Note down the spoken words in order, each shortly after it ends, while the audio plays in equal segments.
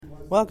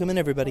Welcome in,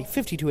 everybody.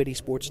 5280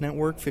 Sports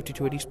Network,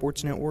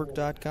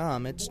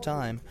 5280sportsnetwork.com. It's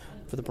time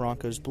for the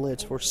Broncos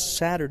Blitz for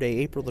Saturday,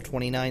 April the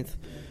 29th,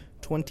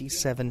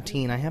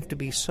 2017. I have to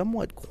be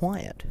somewhat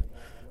quiet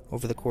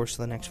over the course of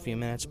the next few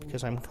minutes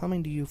because I'm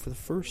coming to you for the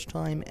first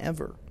time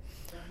ever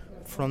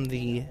from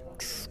the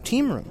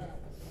team room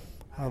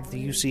of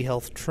the UC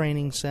Health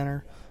Training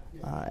Center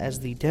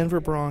as the Denver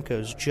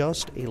Broncos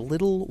just a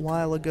little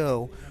while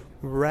ago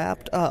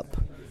wrapped up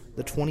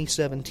the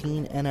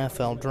 2017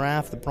 NFL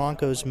Draft. The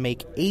Broncos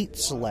make 8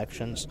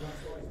 selections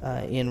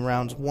in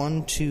rounds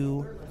 1,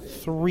 2,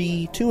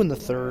 3, 2 in the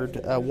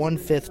 3rd, 1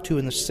 5th, 2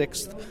 in the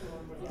 6th,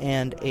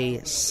 and a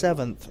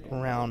 7th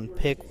round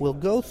pick. We'll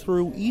go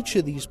through each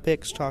of these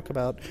picks, talk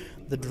about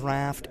the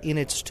draft in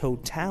its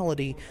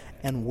totality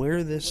and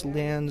where this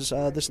lands.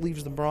 This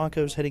leaves the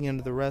Broncos heading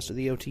into the rest of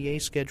the OTA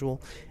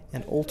schedule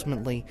and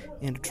ultimately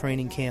into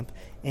training camp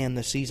and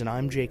the season.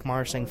 I'm Jake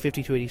Marsing,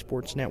 5280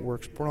 Sports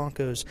Network's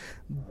Broncos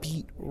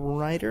beat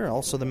writer,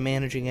 also the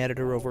managing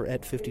editor over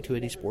at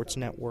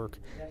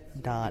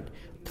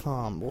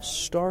 5280sportsnetwork.com. We'll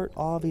start,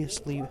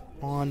 obviously,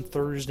 on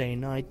Thursday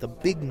night, the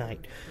big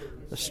night,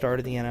 the start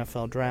of the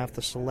NFL Draft,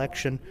 the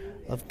selection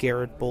of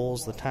Garrett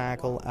Bolles, the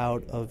tackle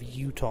out of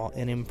Utah,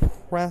 an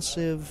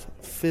impressive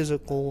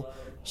physical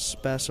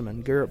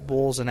specimen. Garrett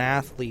Bolles, an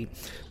athlete,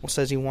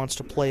 says he wants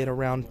to play at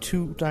around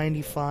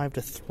 295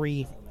 to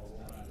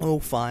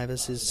 305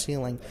 as his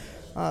ceiling.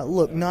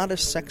 Look, not a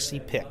sexy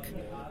pick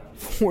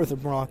for the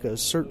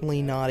Broncos.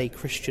 Certainly not a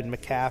Christian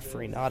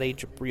McCaffrey, not a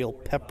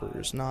Jabril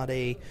Peppers, not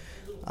even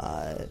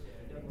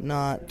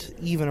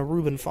a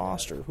Reuben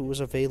Foster, who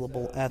was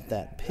available at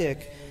that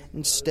pick.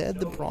 Instead,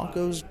 the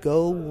Broncos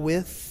go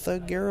with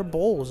Garrett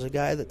Bolles, a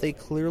guy that they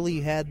clearly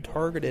had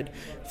targeted,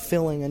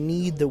 filling a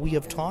need that we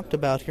have talked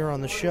about here on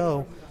the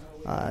show,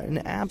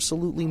 an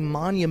absolutely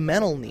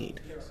monumental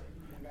need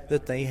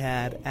that they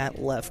had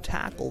at left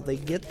tackle. They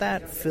get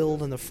that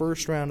filled in the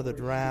first round of the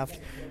draft.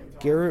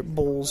 Garrett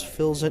Bolles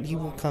fills it. He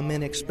will come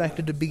in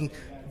expected to be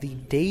the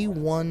day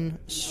one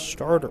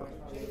starter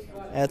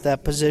at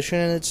that position,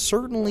 and it's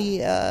certainly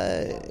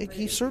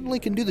he certainly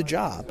can do the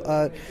job.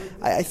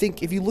 I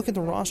think if you look at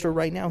the roster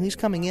right now, he's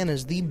coming in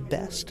as the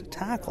best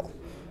tackle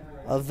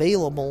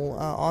available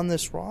on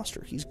this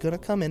roster. He's going to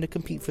come in to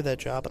compete for that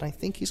job, and I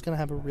think he's going to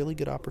have a really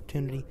good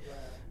opportunity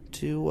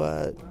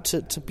to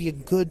be a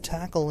good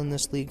tackle in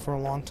this league for a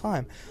long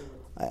time.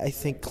 I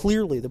think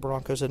clearly the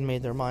Broncos had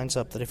made their minds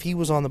up that if he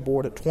was on the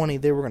board at 20,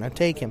 they were going to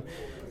take him.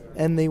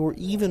 And they were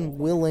even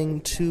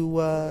willing to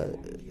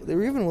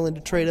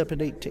trade up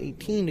to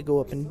 18 to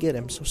go up and get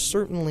him. So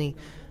certainly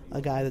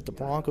a guy that the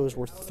Broncos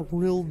were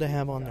thrilled to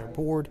have on their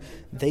board.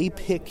 They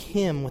pick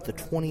him with the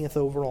 20th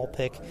overall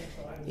pick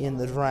in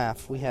the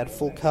draft. We had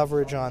full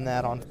coverage on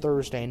that on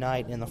Thursday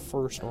night in the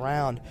first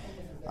round.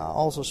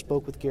 Also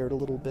spoke with Garrett a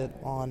little bit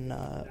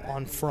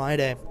on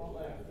Friday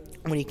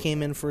when he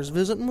came in for his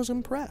visit and was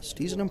impressed.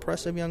 He's an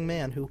impressive young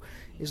man who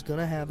is going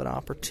to have an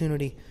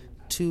opportunity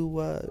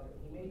to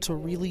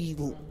really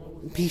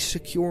be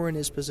secure in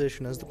his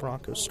position as the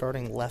Broncos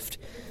starting left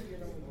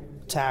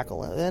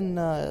tackle. And then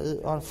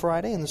on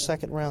Friday in the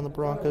second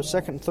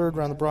and third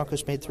round, the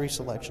Broncos made 3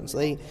 selections.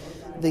 They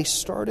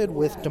started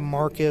with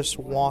DeMarcus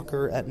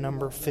Walker at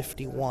number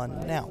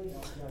 51. Now,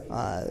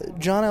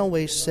 John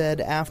Elway said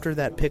after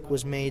that pick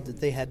was made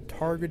that they had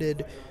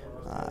targeted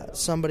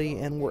somebody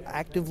and were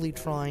actively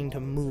trying to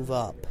move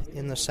up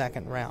in the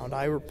second round.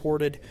 I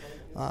reported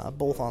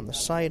both on the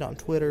site, on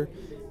Twitter,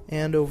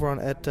 and over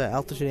at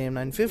Altitude AM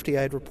 950,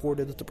 I had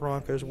reported that the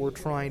Broncos were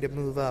trying to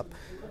move up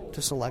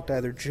to select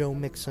either Joe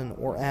Mixon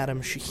or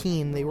Adam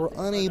Shaheen. They were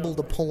unable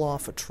to pull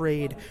off a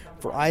trade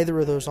for either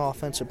of those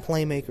offensive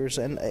playmakers,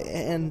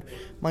 and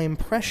my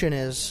impression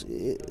is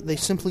they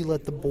simply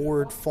let the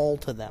board fall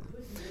to them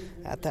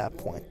at that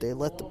point. They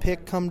let the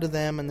pick come to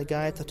them, and the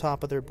guy at the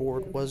top of their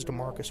board was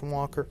DeMarcus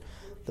Walker,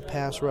 the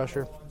pass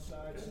rusher,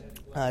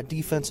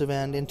 defensive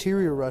end,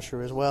 interior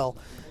rusher as well,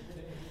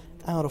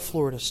 out of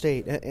Florida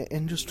State.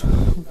 And just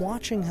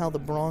watching how the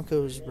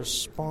Broncos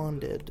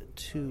responded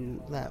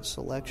to that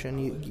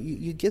selection,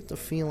 you get the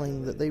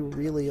feeling that they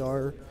really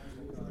were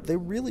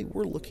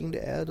looking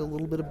to add a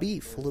little bit of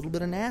beef, a little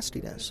bit of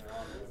nastiness.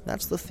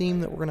 That's the theme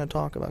that we're going to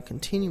talk about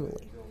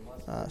continually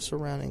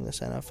surrounding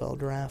this NFL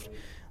draft.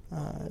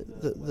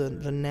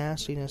 The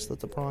nastiness that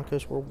the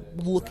Broncos were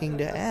looking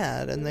to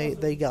add, and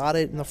they got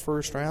it in the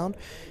first round.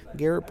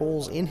 Garrett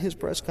Bolles, in his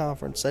press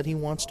conference, said he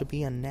wants to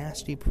be a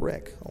nasty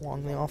prick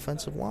along the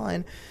offensive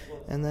line.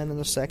 And then in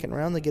the second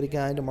round, they get a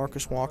guy,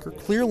 DeMarcus Walker,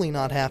 clearly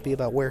not happy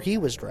about where he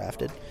was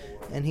drafted,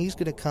 and he's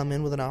going to come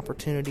in with an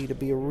opportunity to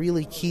be a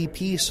really key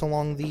piece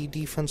along the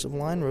defensive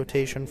line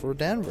rotation for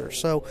Denver.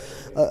 So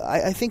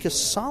I think a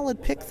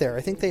solid pick there.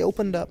 I think they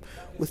opened up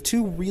with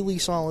 2 really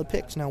solid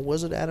picks. Now,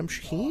 was it Adam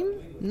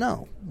Shaheen?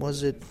 No.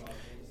 Was it,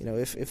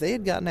 if they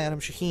had gotten Adam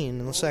Shaheen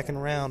in the second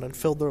round and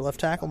filled their left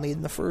tackle need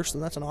in the first,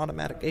 then that's an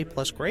automatic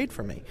A-plus grade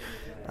for me.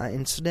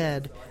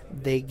 Instead,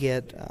 they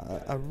get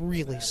a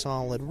really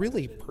solid,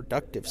 really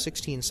productive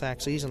 16-sack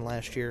season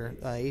last year,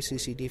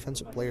 ACC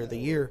Defensive Player of the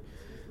Year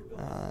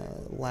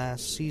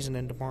last season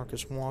in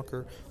DeMarcus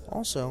Walker,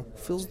 also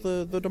fills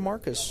the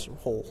DeMarcus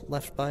hole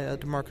left by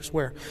DeMarcus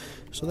Ware.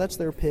 So that's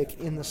their pick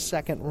in the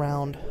second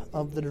round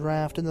of the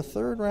draft. In the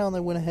third round, they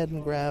went ahead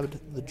and grabbed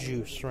the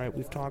juice, right?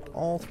 We've talked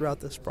all throughout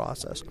this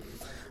process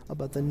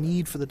about the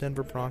need for the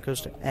Denver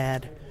Broncos to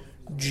add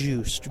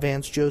juice.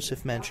 Vance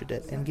Joseph mentioned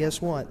it, and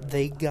guess what?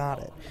 They got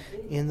it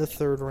in the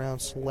third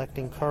round,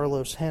 selecting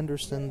Carlos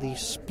Henderson, the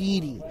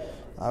speedy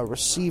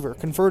receiver,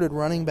 converted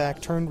running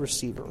back turned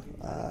receiver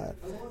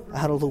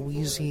out of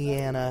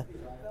Louisiana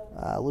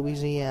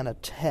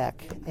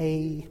Tech.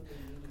 A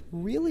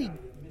really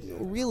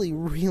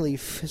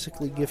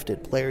physically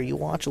gifted player. You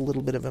watch a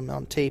little bit of him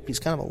on tape. He's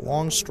kind of a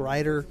long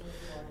strider,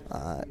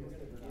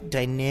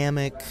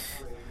 dynamic.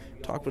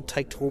 Talked with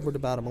Tyke Tolbert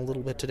about him a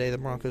little bit today, the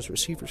Broncos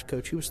receivers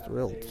coach. He was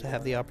thrilled to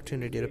have the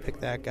opportunity to pick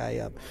that guy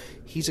up.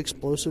 He's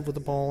explosive with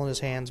the ball in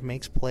his hands,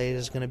 makes plays,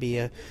 is going to be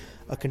a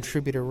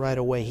contributor right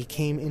away. He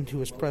came into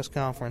his press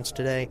conference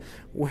today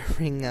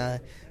wearing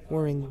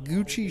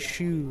Gucci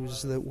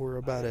shoes that were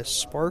about as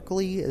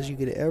sparkly as you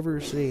could ever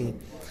see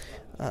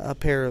a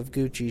pair of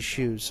Gucci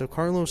shoes. So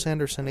Carlos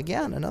Henderson,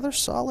 again, another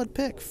solid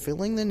pick,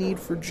 filling the need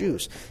for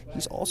juice.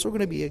 He's also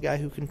going to be a guy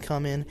who can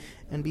come in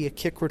and be a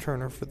kick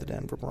returner for the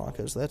Denver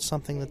Broncos. That's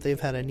something that they've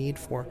had a need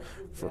for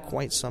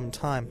quite some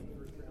time.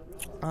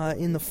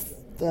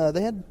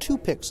 They had 2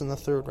 picks in the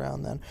third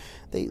round then.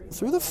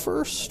 Through the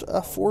first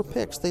 4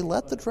 picks, they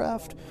let the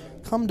draft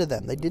come to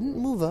them. They didn't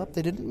move up.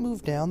 They didn't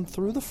move down.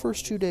 Through the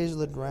first 2 days of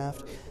the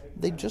draft,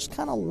 they just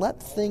kind of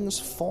let things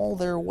fall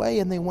their way,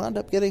 and they wound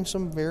up getting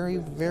some very,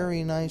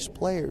 very nice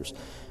players.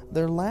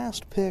 Their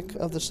last pick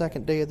of the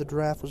second day of the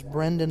draft was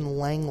Brendan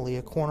Langley,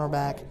 a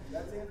cornerback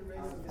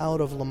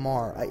out of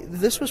Lamar.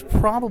 This was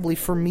probably,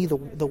 for me, the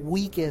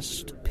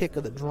weakest pick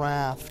of the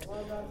draft,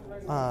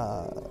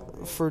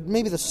 for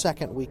maybe the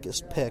second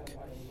weakest pick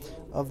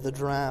of the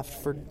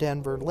draft for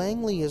Denver.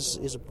 Langley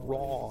is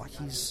raw.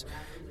 He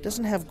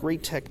doesn't have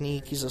great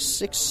technique. He's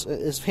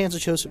as Vance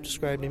Joseph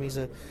described him, he's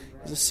a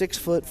 6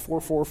 foot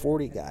 4'4"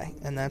 40 guy,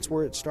 and that's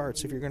where it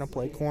starts if you're going to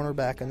play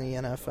cornerback in the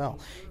NFL.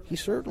 He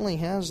certainly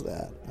has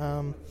that,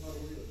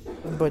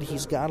 but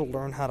he's got to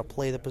learn how to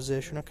play the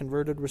position. A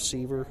converted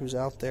receiver who's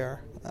out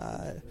there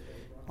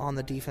on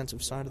the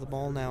defensive side of the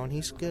ball now, and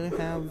he's gonna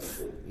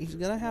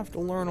have to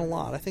learn a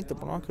lot. I think the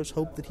Broncos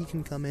hope that he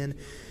can come in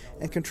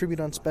and contribute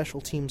on special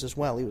teams as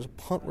well. He was a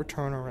punt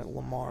returner at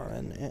Lamar,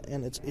 and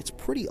it's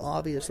pretty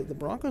obvious that the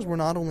Broncos were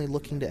not only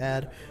looking to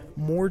add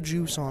more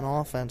juice on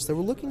offense, they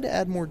were looking to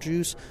add more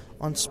juice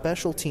on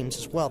special teams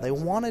as well. They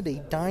wanted a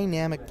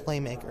dynamic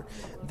playmaker.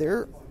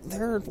 They're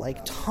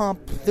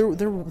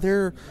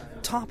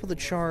top of the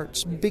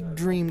charts big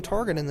dream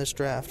target in this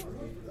draft,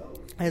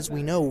 as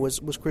we know, was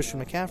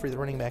Christian McCaffrey, the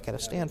running back out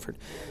of Stanford.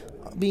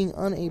 Being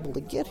unable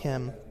to get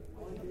him,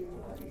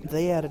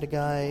 they added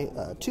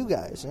 2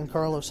 guys, in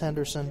Carlos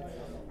Henderson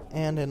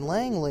and in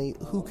Langley,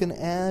 who can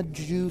add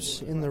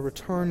juice in the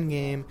return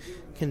game,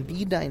 can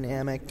be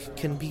dynamic,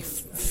 can be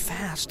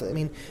fast. I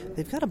mean,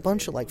 they've got a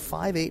bunch of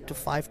 5'8" to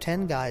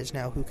 5'10" guys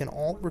now who can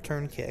all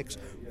return kicks,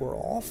 who are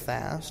all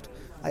fast.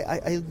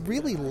 I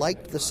really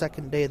liked the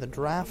second day of the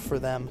draft for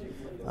them,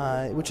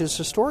 which has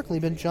historically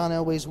been John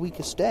Elway's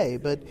weakest day,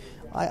 but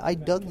I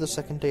dug the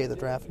second day of the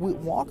draft.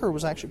 Walker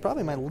was actually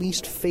probably my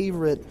least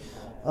favorite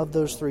of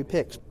those 3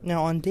 picks.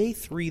 Now, on day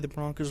 3, the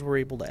Broncos were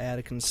able to add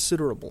a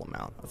considerable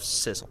amount of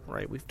sizzle,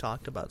 right? We've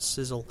talked about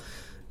sizzle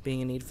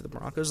being a need for the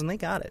Broncos, and they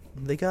got it.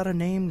 They got a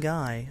named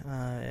guy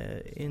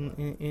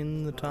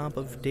in the top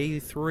of day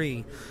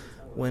 3,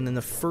 when in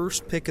the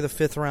first pick of the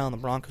 5th round, the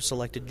Broncos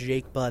selected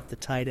Jake Butt, the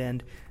tight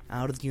end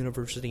out of the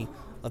University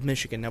of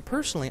Michigan. Now,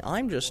 personally,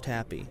 I'm just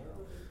happy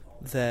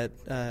that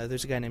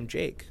there's a guy named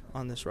Jake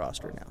on this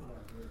roster now.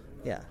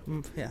 Yeah,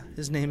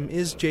 his name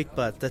is Jake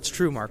Butt. That's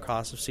true, Mark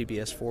Haas of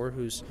CBS4,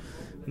 who's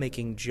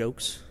making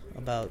jokes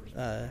about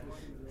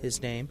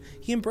his name.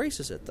 He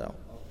embraces it, though.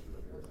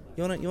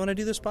 You wanna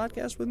do this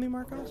podcast with me,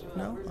 Mark Haas?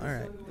 No? All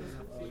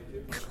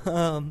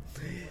right.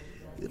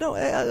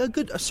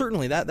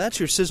 Certainly that's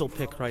your sizzle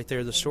pick right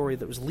there. The story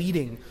that was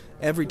leading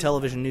every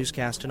television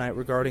newscast tonight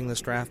regarding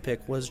this draft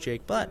pick was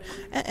Jake Butt,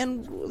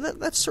 and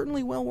that's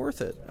certainly well worth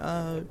it.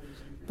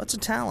 Butt's a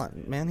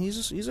talent, man.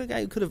 He's a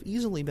guy who could have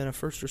easily been a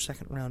first or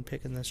second round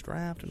pick in this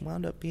draft and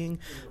wound up being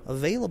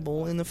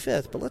available in the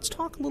 5th. But let's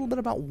talk a little bit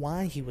about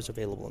why he was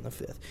available in the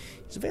 5th.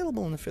 He's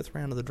available in the 5th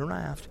round of the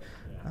draft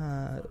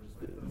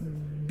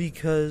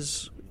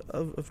because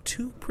of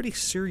 2 pretty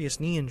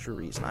serious knee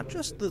injuries. Not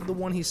just the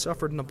one he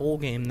suffered in a bowl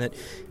game that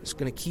is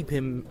going to keep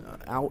him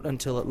out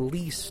until at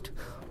least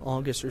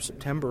August or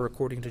September,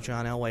 according to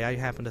John Elway. I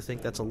happen to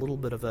think that's a little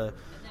bit of a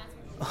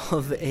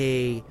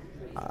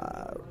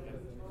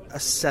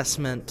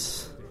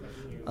assessment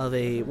of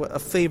a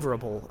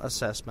favorable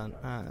assessment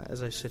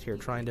as I sit here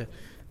trying to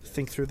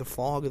think through the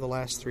fog of the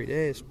last 3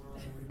 days.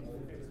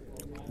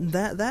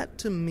 That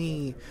to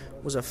me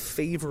was a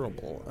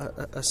favorable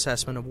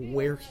assessment of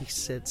where he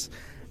sits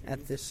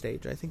at this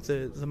stage. I think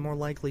the more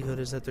likelihood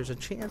is that there's a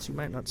chance you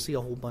might not see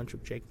a whole bunch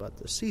of Jake Butt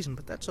this season,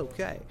 but that's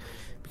okay.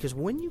 Because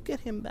when you get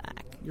him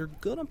back, you're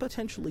going to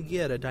potentially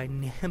get a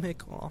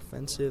dynamic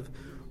offensive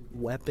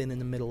weapon in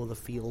the middle of the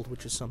field,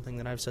 which is something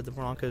that I've said the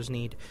Broncos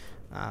need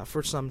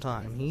for some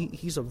time.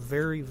 He's a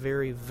very,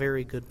 very,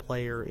 very good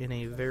player in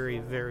a very,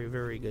 very,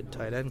 very good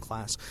tight end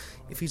class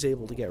if he's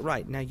able to get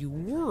right. Now, you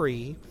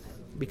worry,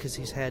 because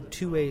he's had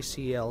 2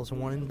 ACLs,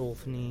 one in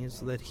both knees,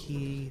 that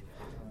he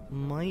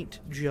might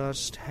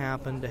just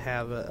happen to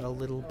have a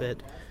little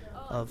bit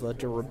of a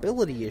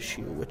durability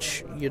issue,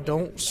 which you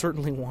don't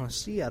certainly want to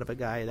see out of a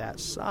guy that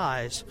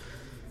size.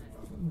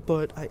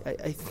 But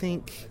I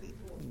think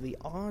the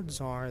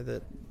odds are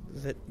that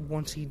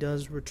once he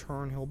does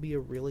return, he'll be a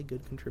really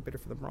good contributor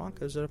for the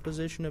Broncos at a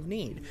position of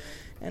need.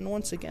 And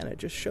once again, it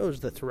just shows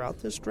that throughout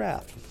this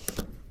draft,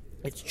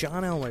 it's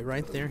John Elway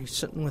right there. He's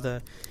sitting with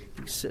a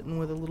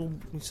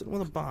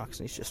box,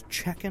 and he's just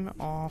checking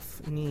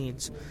off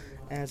needs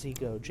as he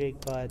goes. Jake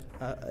Butt,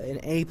 an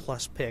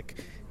A-plus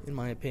pick, in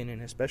my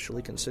opinion,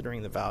 especially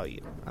considering the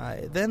value.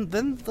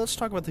 Then let's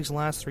talk about these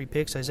last 3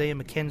 picks: Isaiah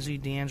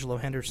McKenzie, D'Angelo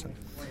Henderson.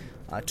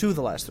 2 of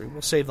the last 3.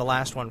 We'll save the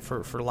last one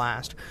for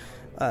last.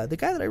 The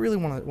guy that I really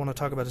want to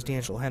talk about is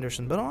D'Angelo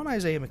Henderson, but on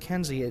Isaiah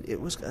McKenzie, it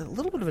was a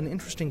little bit of an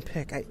interesting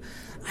pick.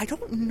 I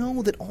don't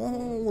know that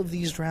all of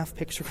these draft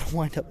picks are going to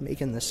wind up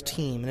making this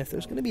team, and if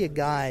there's going to be a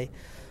guy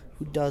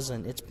who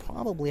doesn't, it's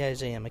probably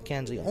Isaiah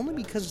McKenzie, only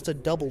because it's a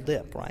double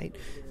dip, right?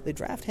 They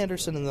draft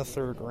Henderson in the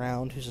 3rd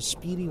round, who's a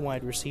speedy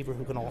wide receiver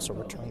who can also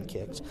return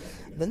kicks.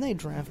 Then they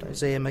draft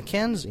Isaiah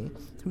McKenzie,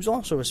 who's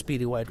also a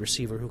speedy wide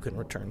receiver who can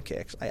return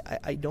kicks.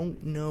 I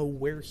don't know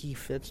where he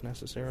fits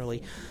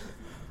necessarily,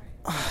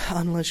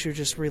 unless you're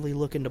just really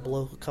looking to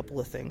blow a couple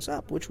of things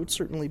up, which would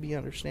certainly be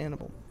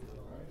understandable.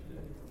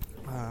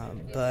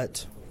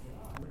 But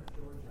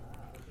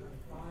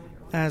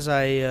as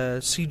I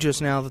see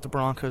just now that the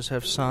Broncos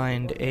have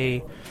signed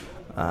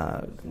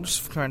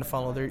just trying to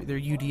follow their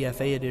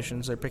UDFA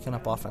additions. They're picking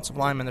up offensive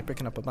linemen. They're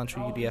picking up a bunch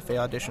of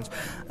UDFA auditions.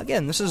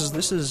 Again, this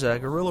is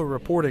guerrilla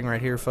reporting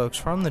right here, folks,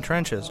 from the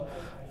trenches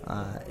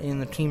in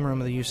the team room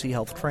of the UC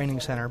Health Training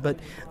Center. But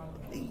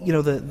you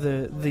know,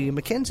 the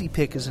McKenzie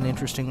pick is an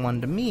interesting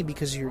one to me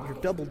because you're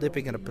double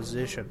dipping at a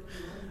position.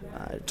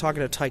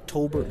 Talking to Tyke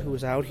Tolbert, who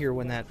was out here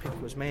when that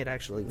pick was made,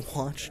 actually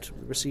watched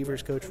the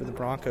receivers coach for the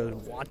Broncos,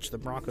 watched the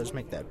Broncos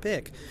make that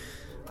pick.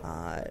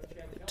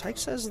 Tyke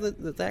says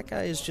that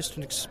guy is just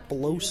an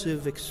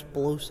explosive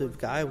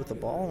guy with the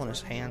ball in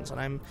his hands,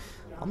 and I'm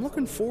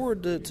looking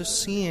forward to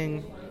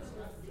seeing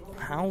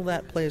how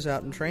that plays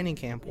out in training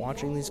camp,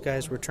 watching these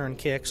guys return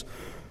kicks,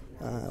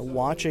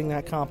 watching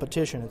that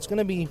competition. It's going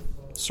to be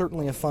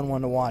certainly a fun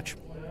one to watch.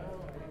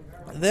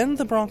 Then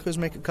the Broncos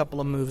make a couple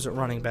of moves at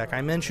running back.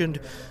 I mentioned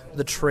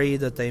the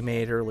trade that they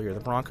made earlier. The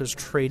Broncos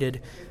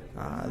traded.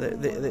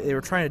 They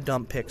were trying to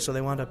dump picks, so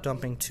they wound up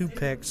dumping 2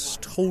 picks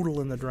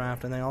total in the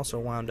draft, and they also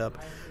wound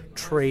up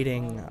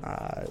trading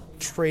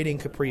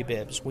Capri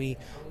Bibbs. We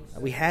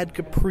had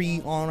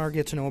Capri on our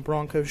Get to Know a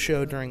Broncos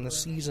show during the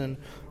season.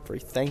 Very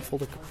thankful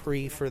to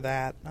Capri for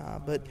that,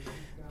 but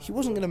he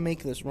wasn't going to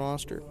make this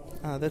roster.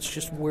 That's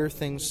just where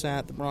things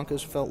sat. The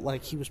Broncos felt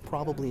like he was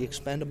probably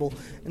expendable,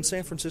 and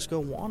San Francisco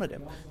wanted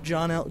him.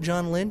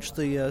 John Lynch,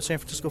 the San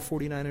Francisco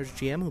 49ers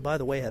GM, who, by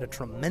the way, had a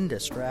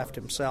tremendous draft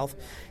himself,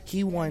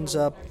 he winds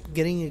up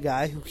getting a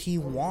guy who he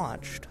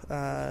watched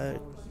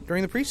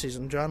during the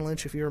preseason. John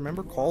Lynch, if you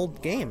remember,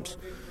 called games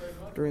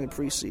during the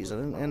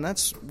preseason, and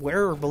that's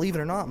where, believe it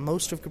or not,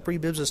 most of Capri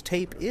Bibbs'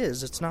 tape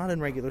is. It's not in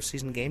regular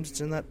season games,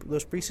 it's in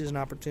those preseason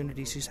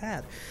opportunities he's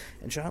had,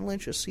 and John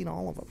Lynch has seen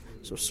all of them,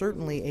 so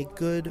certainly a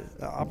good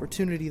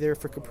opportunity there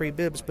for Capri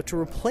Bibbs. But to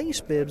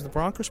replace Bibbs, the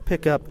Broncos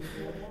pick up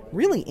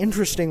really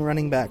interesting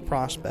running back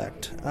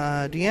prospect,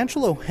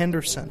 D'Angelo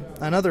Henderson,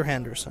 another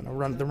Henderson,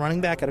 the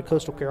running back out of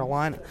Coastal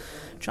Carolina.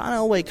 John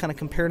Elway kind of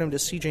compared him to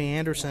C.J.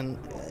 Anderson.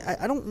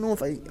 I don't know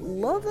if I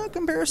love that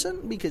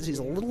comparison because he's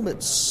a little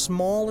bit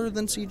smaller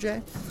than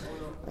C.J.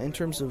 in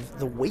terms of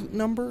the weight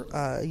number.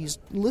 He's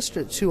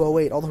listed at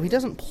 208, although he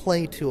doesn't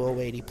play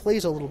 208. He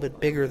plays a little bit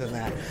bigger than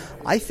that.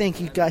 I think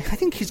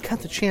he's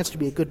got the chance to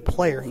be a good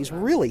player. He's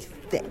really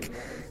thick.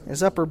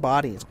 His upper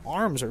body, his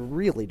arms are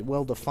really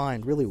well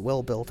defined, really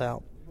well built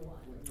out.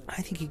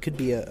 I think he could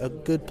be a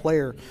good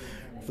player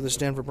for the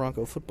Denver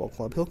Bronco Football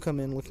Club. He'll come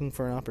in looking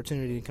for an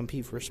opportunity to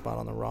compete for a spot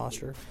on the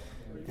roster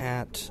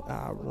at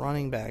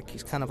running back.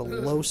 He's kind of a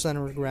low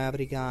center of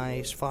gravity guy.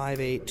 He's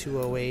 5'8",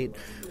 208.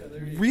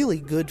 Really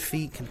good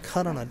feet, can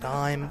cut on a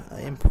dime.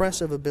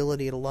 Impressive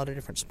ability at a lot of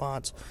different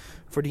spots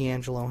for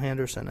D'Angelo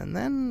Henderson. And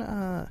then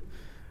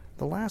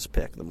the last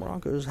pick, the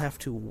Broncos have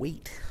to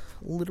wait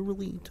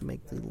literally to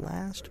make the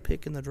last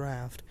pick in the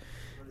draft,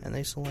 and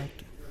they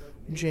select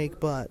they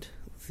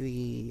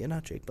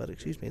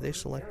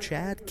select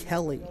Chad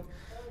Kelly,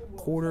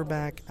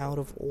 quarterback out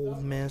of Ole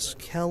Miss.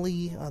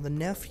 Kelly, the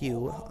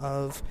nephew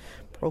of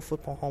Pro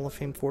Football Hall of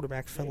Fame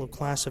quarterback, fellow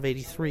class of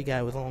 83 guy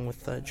along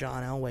with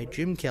John Elway,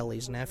 Jim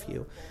Kelly's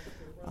nephew.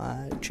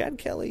 Chad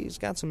Kelly's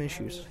got some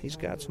issues. He's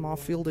got some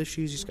off-field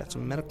issues. He's got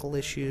some medical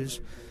issues.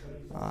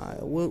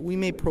 We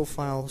may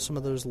profile some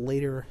of those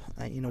later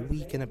in a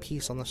week in a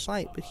piece on the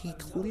site, but he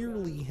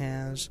clearly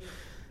has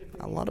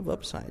a lot of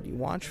upside. You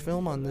watch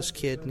film on this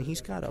kid, and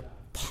he's got a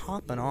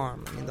popping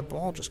arm. I mean, the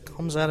ball just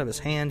comes out of his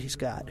hand. He's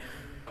got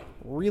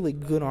really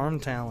good arm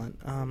talent.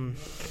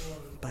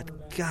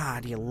 But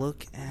God, you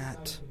look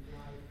at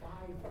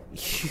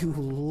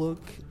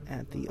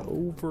the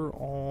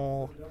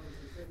overall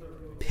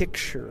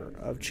picture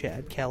of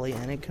Chad Kelly,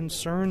 and it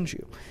concerns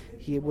you.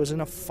 He was in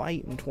a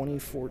fight in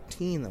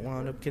 2014 that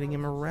wound up getting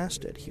him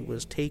arrested. He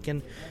was at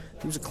Clemson.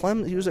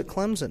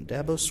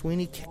 Dabo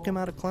Swinney kicked him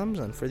out of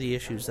Clemson for the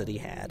issues that he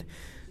had.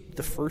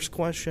 The first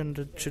question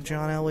to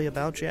John Elway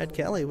about Chad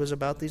Kelly was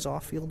about these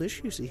off-field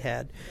issues he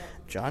had.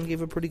 John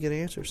gave a pretty good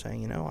answer,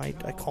 saying,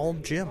 I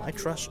called Jim. I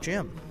trust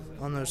Jim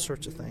on those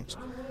sorts of things.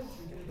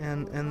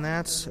 And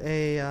that's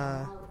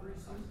a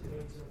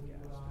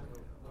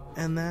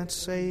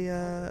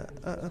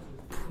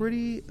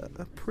pretty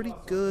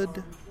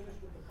good.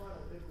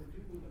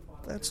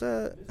 That's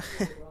a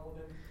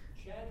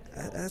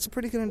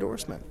pretty good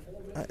endorsement.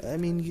 I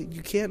mean,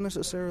 you can't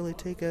necessarily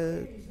take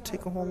a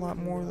whole lot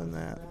more than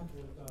that.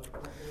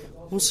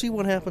 We'll see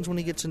what happens when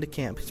he gets into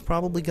camp. He's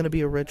probably going to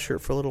be a redshirt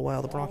for a little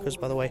while. The Broncos,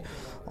 by the way,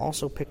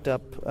 also picked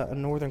up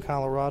Northern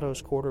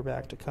Colorado's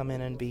quarterback to come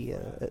in and be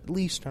at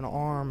least an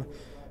arm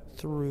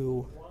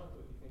through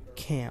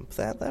camp.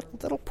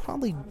 That'll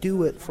probably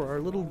do it for our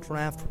little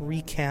draft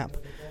recap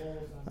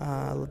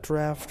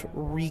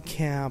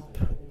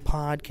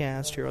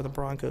podcast here on the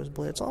Broncos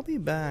Blitz. I'll be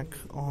back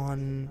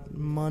on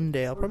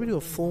Monday. I'll probably do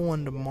a full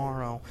one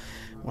tomorrow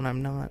when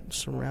I'm not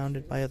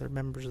surrounded by other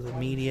members of the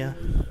media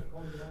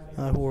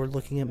who are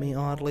looking at me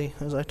oddly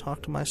as I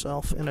talk to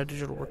myself in a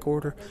digital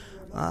recorder.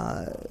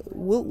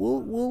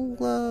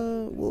 We'll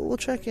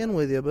check in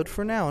with you, but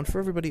for now and for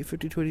everybody at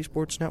 5280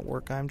 Sports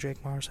Network, I'm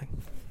Jake Marsing.